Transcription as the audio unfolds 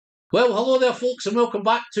Well, hello there folks and welcome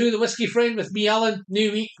back to The Whiskey Friend with me, Alan.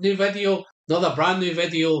 New week, new video, another brand new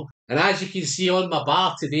video. And as you can see on my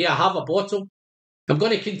bar today, I have a bottle. I'm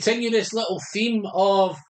going to continue this little theme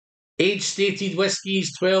of age-stated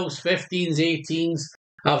whiskies, 12s, 15s, 18s.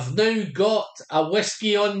 I've now got a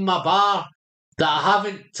whiskey on my bar that I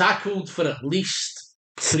haven't tackled for at least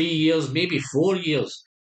 3 years, maybe 4 years.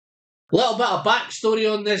 A little bit of backstory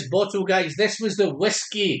on this bottle, guys. This was the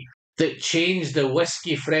whiskey that changed the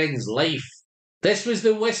Whiskey Friend's life. This was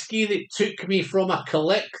the whiskey that took me from a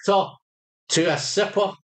collector to a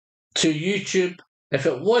sipper to YouTube. If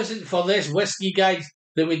it wasn't for this whiskey, guys,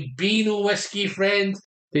 there would be no Whiskey Friend.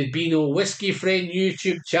 There'd be no Whiskey Friend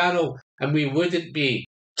YouTube channel, and we wouldn't be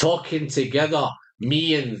talking together,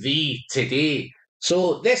 me and thee, today.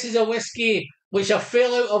 So this is a whiskey which I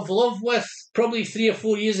fell out of love with probably 3 or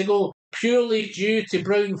 4 years ago, purely due to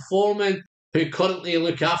Brown-Forman, who currently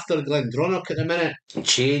look after GLENDRONACH at the minute,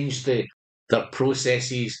 changed their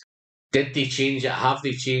processes. Did they change it? Have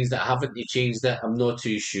they changed it? Haven't they changed it? I'm not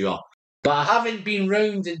too sure. But I haven't been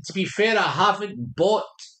round, and to be fair, I haven't bought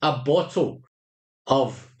a bottle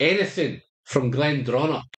of anything from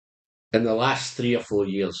GLENDRONACH in the last 3 or 4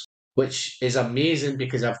 years, which is amazing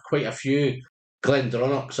because I've quite a few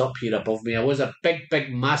GLENDRONACHs up here above me. I was a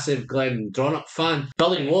big, massive GLENDRONACH fan,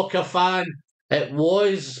 Billy Walker fan. It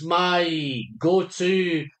was my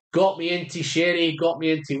go-to, got me into sherry, got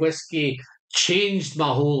me into whiskey, changed my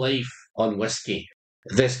whole life on whiskey.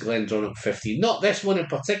 This GLENDRONACH 15. Not this one in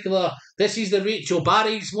particular. This is the Rachel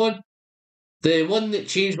Barry's one. The one that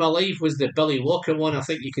changed my life was the Billy Walker one. I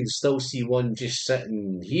think you can still see one just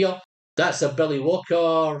sitting here. That's a Billy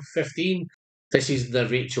Walker 15. This is the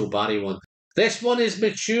Rachel Barry one. This one is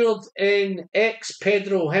matured in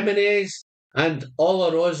ex-Pedro Jimenez and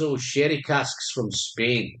Oloroso sherry casks from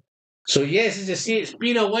Spain. So yes, as I say, it's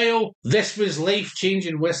been a while. This was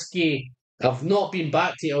life-changing whiskey. I've not been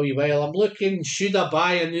back to it a wee while. I'm looking, should I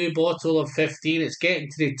buy a new bottle of 15? It's getting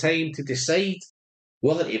to the time to decide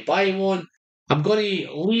whether to buy one. I'm going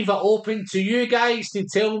to leave it open to you guys to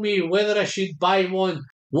tell me whether I should buy one.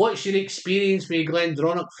 What's your experience with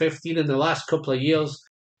GLENDRONACH 15 in the last couple of years?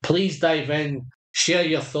 Please dive in. Share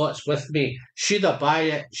your thoughts with me. Should I buy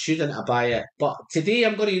it? Shouldn't I buy it? But today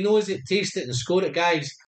I'm going to nose it, taste it and score it,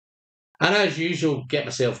 guys. And as usual, get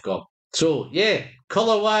myself gone. So, yeah,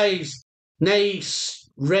 colour-wise, nice,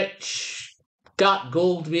 rich, dark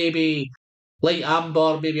gold maybe, light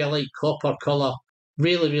amber, maybe a light copper colour.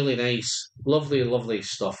 Really nice. Lovely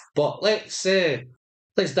stuff. But let's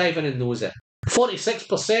dive in and nose it.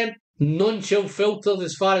 46%. Non-chill filtered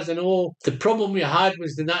as far as I know. The problem we had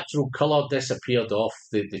was the natural colour disappeared off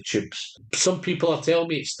the tubes. Some people are telling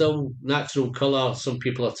me it's still natural colour, some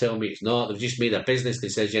people are telling me it's not. They've just made a business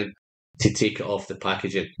decision to take it off the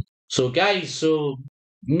packaging. So guys,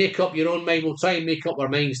 make up your own mind. We'll try and make up our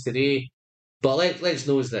minds today. But let's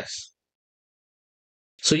nose this.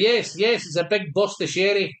 So yes, it's a big burst of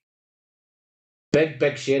sherry.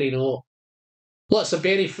 Big sherry note. Lots of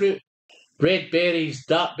berry fruit. Red berries,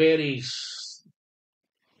 dark berries,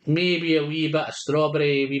 maybe a wee bit of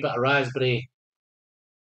strawberry, a wee bit of raspberry,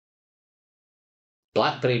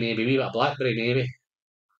 blackberry maybe, a wee bit of blackberry maybe.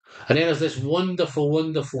 And then there's this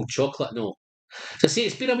wonderful chocolate note. So see,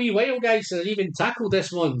 it's been a wee while, guys, since I've even tackled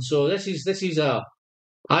this one, so this is a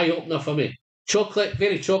eye-opener for me. Chocolate,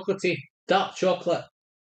 very chocolatey, dark chocolate.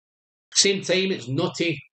 Same time, it's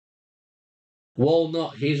nutty,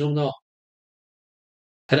 walnut, hazelnut.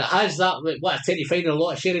 And it has that, what I tend to find in a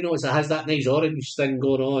lot of sherry notes, it has that nice orange thing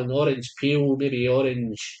going on. Orange peel, maybe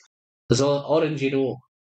orange. There's a orangey note.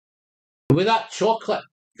 With that chocolate,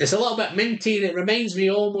 it's a little bit minty, and it reminds me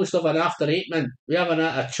almost of an After 8 mint. We have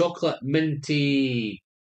a chocolate minty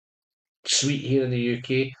sweet here in the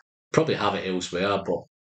UK. Probably have it elsewhere, but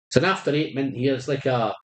it's an After 8 mint here. It's like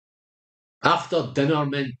a after dinner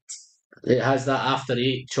mint. It has that After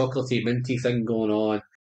 8 chocolatey minty thing going on.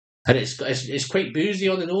 And it's quite boozy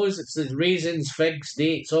on the nose. It's the raisins, figs,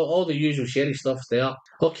 dates, all the usual sherry stuff's there.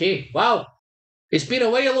 Okay, wow. It's been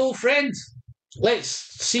a while, old friend. Let's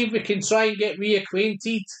see if we can try and get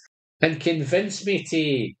reacquainted and convince me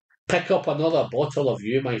to pick up another bottle of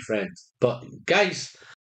you, my friend. But, guys,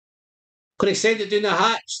 going to send it down the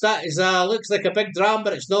hatch. That is looks like a big dram,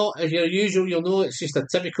 but it's not. As usual, you'll know it's just a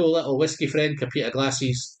typical little Whiskey Friend Capita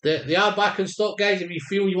glasses. They are back in stock, guys. If you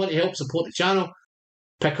feel you want to help support the channel,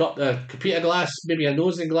 pick up the Capita glass, maybe a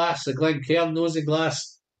nosing glass, a Glencairn nosing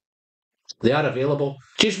glass. They are available.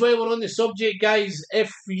 Just while we're on the subject, guys,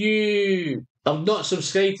 if you have not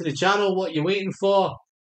subscribed to the channel, what are you waiting for?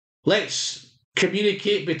 Let's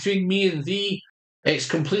communicate between me and thee. It's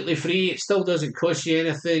completely free. It still doesn't cost you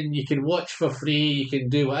anything. You can watch for free. You can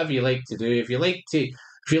do whatever you like to do. If you like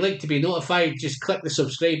to be notified, just click the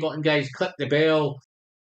subscribe button, guys. Click the bell.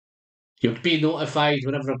 You'll be notified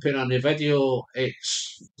whenever I'm putting on a video.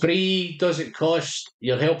 It's free, doesn't cost.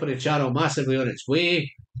 You're helping the channel massively on its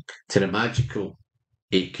way to the magical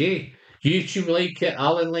 8K. YouTube like it,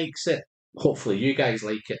 Alan likes it. Hopefully you guys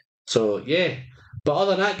like it. So yeah. But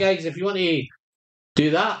other than that, guys, if you want to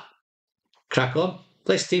do that, crack on.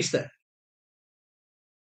 Let's taste it.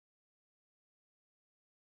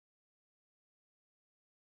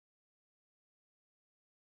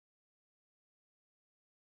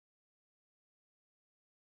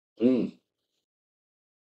 Mm.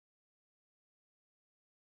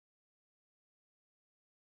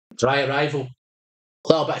 Dry arrival. A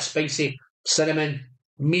little bit of spicy, cinnamon,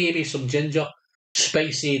 maybe some ginger.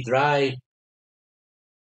 Spicy, dry.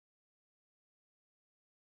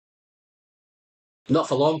 Not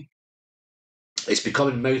for long. It's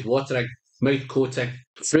becoming mouth-watering, mouth-coating,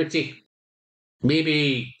 fruity.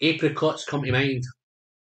 Maybe apricots come to mind.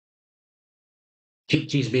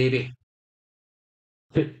 Peaches, maybe.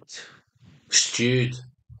 Cooked, stewed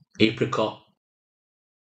apricot.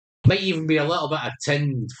 Might even be a little bit of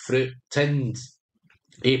tinned fruit, tinned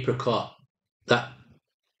apricot. That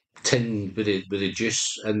tinned with the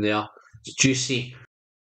juice in there. It's juicy.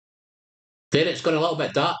 Then it's gone a little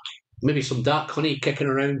bit dark. Maybe some dark honey kicking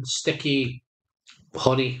around. Sticky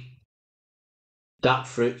honey. Dark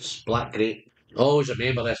fruits. Black grape. I always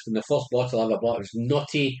remember this from the first bottle I ever bought. It was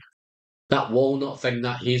nutty. That walnut thing,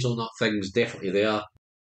 that hazelnut thing's definitely there.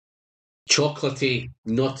 Chocolatey,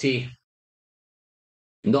 nutty.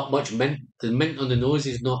 Not much mint. The mint on the nose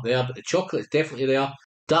is not there, but the chocolate's definitely there.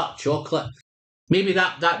 Dark chocolate. Maybe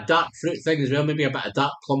that dark fruit thing as well. Maybe a bit of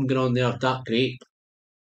dark plum going on there. Dark grape.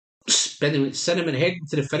 Cinnamon heading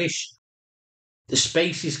to the finish. The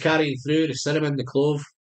spices carrying through. The cinnamon, the clove.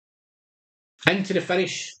 Into the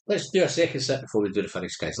finish. Let's do a second sip before we do the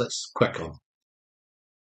finish, guys. Let's quick on.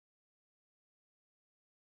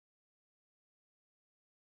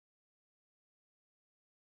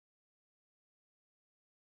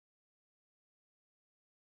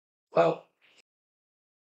 Well,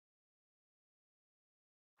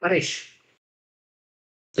 finish.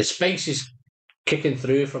 The spices kicking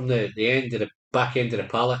through from the end of the back end of the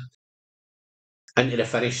palate into the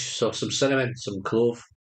finish. So some cinnamon, some clove.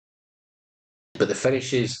 But the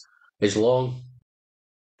finish is long.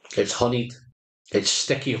 It's honeyed. It's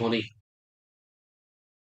sticky honey.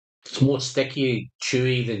 It's more sticky,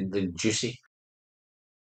 chewy than juicy.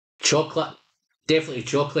 Chocolate. Definitely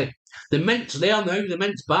chocolate. The mint's there now. The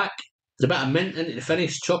mint's back. There's a bit of mint into the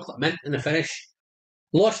finish. Chocolate mint in the finish.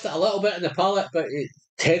 Lost it a little bit in the palate, but it's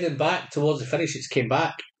heading back towards the finish. It's came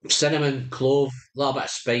back. Cinnamon, clove, a little bit of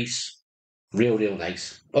spice. Real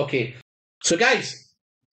nice. Okay. So guys,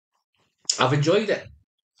 I've enjoyed it.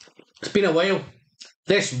 It's been a while.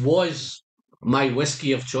 This was my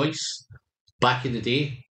whiskey of choice back in the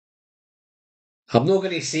day. I'm not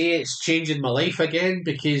going to say it's changing my life again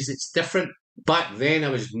because it's different. Back then I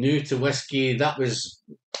was new to whiskey. That was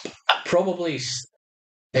probably,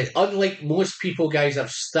 unlike most people, guys,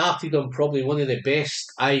 I've started on probably one of the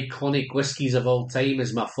best iconic whiskies of all time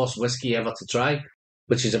as my first whiskey ever to try,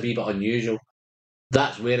 which is a wee bit unusual.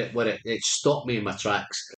 That's where it stopped me in my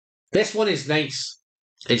tracks. This one is nice.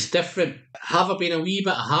 It's different. Have I been a wee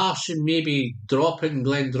bit harsh and maybe dropping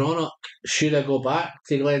GLENDRONACH? Should I go back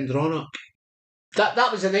to GLENDRONACH?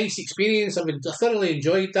 That was a nice experience. I thoroughly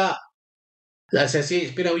enjoyed that. As I say,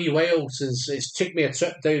 it's been a wee while since it's took me a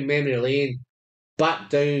trip down memory lane, back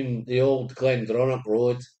down the old GLENDRONACH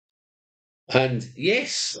road. And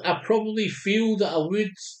yes, I probably feel that I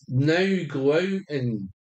would now go out and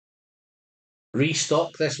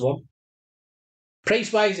restock this one.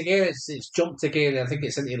 Price wise, again, it's jumped again. I think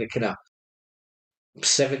it's into the kind of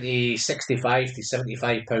 65 to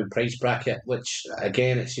 £75 price bracket, which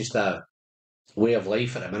again, it's just a way of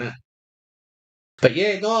life at the minute. But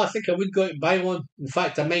yeah, no, I think I would go out and buy one. In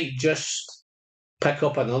fact, I might just pick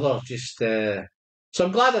up another. So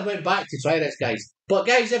I'm glad I went back to try this, guys. But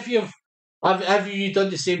guys, if have you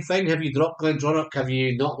done the same thing? Have you dropped GLENDRONACH? Have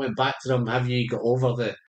you not went back to them? Have you got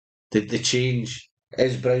over the change?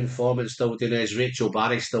 Is Brown Foreman still doing it? Is Rachel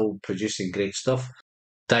Barry still producing great stuff?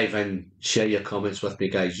 Dive in, share your comments with me,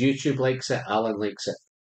 guys. YouTube likes it, Alan likes it.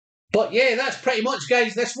 But yeah, that's pretty much,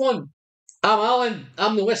 guys, this one. I'm Alan,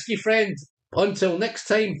 I'm the Whiskey Friend. Until next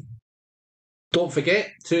time, don't forget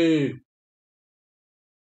to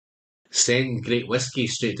send great whiskey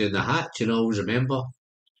straight down the hatch, and always remember,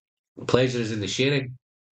 pleasure is in the sharing.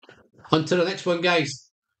 Until the next one, guys,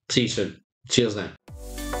 see you soon. Cheers now.